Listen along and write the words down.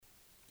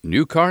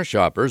New car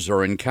shoppers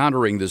are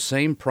encountering the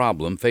same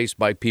problem faced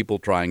by people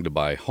trying to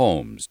buy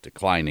homes: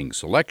 declining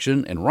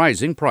selection and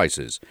rising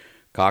prices.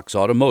 Cox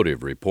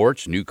Automotive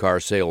reports new car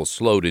sales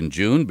slowed in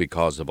June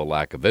because of a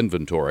lack of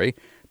inventory,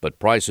 but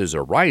prices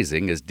are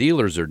rising as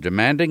dealers are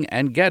demanding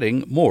and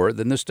getting more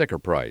than the sticker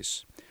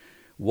price.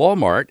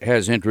 Walmart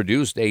has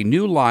introduced a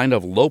new line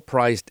of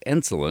low-priced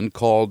insulin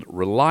called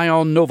Rely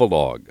on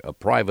Novolog, a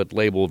private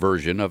label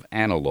version of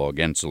analog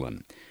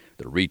insulin.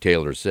 The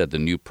retailer said the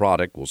new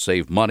product will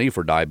save money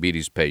for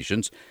diabetes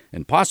patients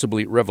and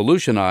possibly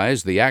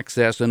revolutionize the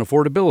access and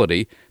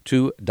affordability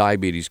to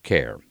diabetes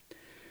care.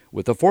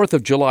 With the 4th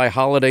of July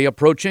holiday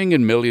approaching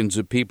and millions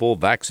of people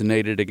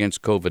vaccinated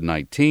against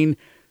COVID-19,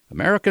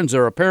 Americans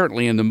are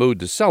apparently in the mood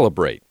to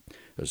celebrate.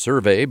 A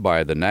survey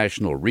by the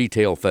National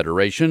Retail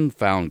Federation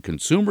found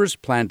consumers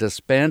plan to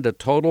spend a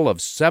total of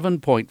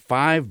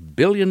 $7.5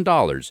 billion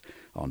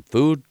on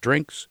food,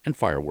 drinks, and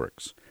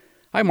fireworks.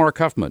 I'm Mark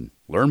Huffman.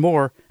 Learn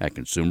more at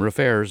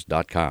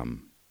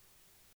ConsumerAffairs.com.